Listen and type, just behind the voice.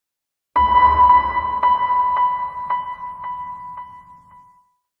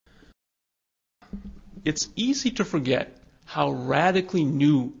It's easy to forget how radically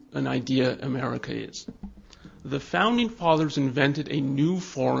new an idea America is. The Founding Fathers invented a new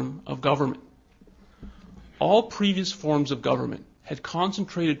form of government. All previous forms of government had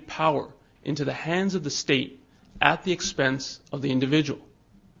concentrated power into the hands of the state at the expense of the individual.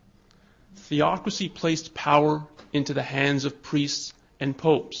 Theocracy placed power into the hands of priests and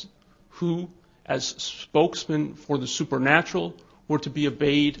popes, who, as spokesmen for the supernatural, were to be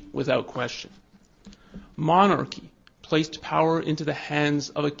obeyed without question. Monarchy placed power into the hands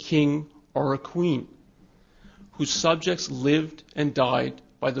of a king or a queen, whose subjects lived and died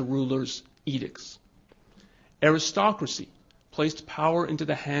by the ruler's edicts. Aristocracy placed power into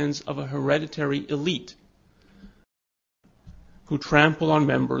the hands of a hereditary elite, who trampled on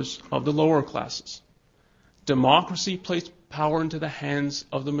members of the lower classes. Democracy placed power into the hands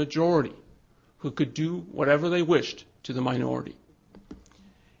of the majority, who could do whatever they wished to the minority.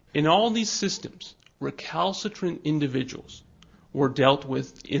 In all these systems, recalcitrant individuals were dealt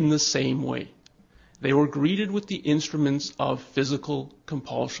with in the same way. They were greeted with the instruments of physical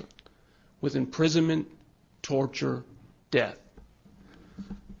compulsion, with imprisonment, torture, death.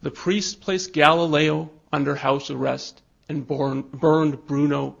 The priests placed Galileo under house arrest and burned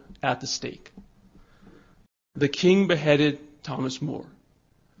Bruno at the stake. The king beheaded Thomas More.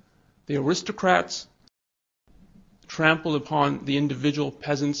 The aristocrats trampled upon the individual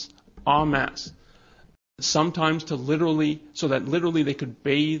peasants en masse, sometimes so that literally they could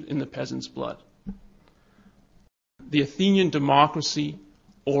bathe in the peasants' blood. The Athenian democracy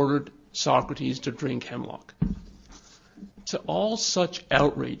ordered Socrates to drink hemlock. To all such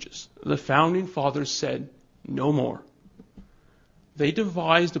outrages, the Founding Fathers said, no more. They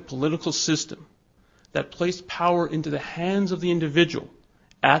devised a political system that placed power into the hands of the individual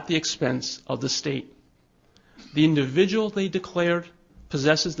at the expense of the state. The individual, they declared,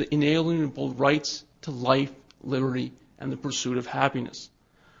 possesses the inalienable rights to life, liberty, and the pursuit of happiness.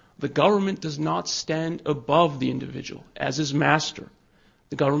 The government does not stand above the individual as his master.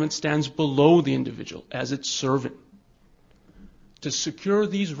 The government stands below the individual as its servant. To secure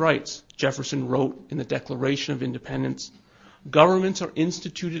these rights, Jefferson wrote in the Declaration of Independence, governments are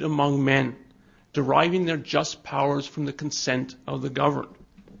instituted among men, deriving their just powers from the consent of the governed.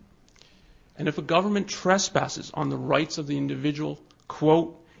 And if a government trespasses on the rights of the individual,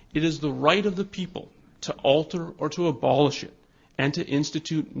 quote, it is the right of the people to alter or to abolish it and to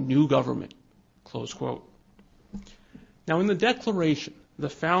institute new government, close quote. Now in the Declaration, the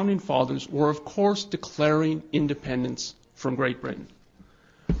Founding Fathers were of course declaring independence from Great Britain.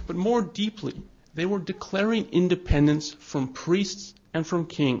 But more deeply, they were declaring independence from priests and from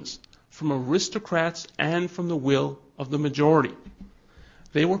kings, from aristocrats and from the will of the majority.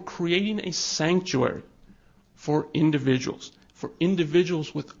 They were creating a sanctuary for individuals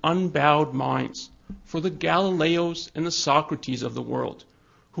with unbowed minds, for the Galileos and the Socrates of the world,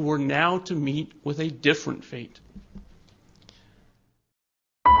 who were now to meet with a different fate.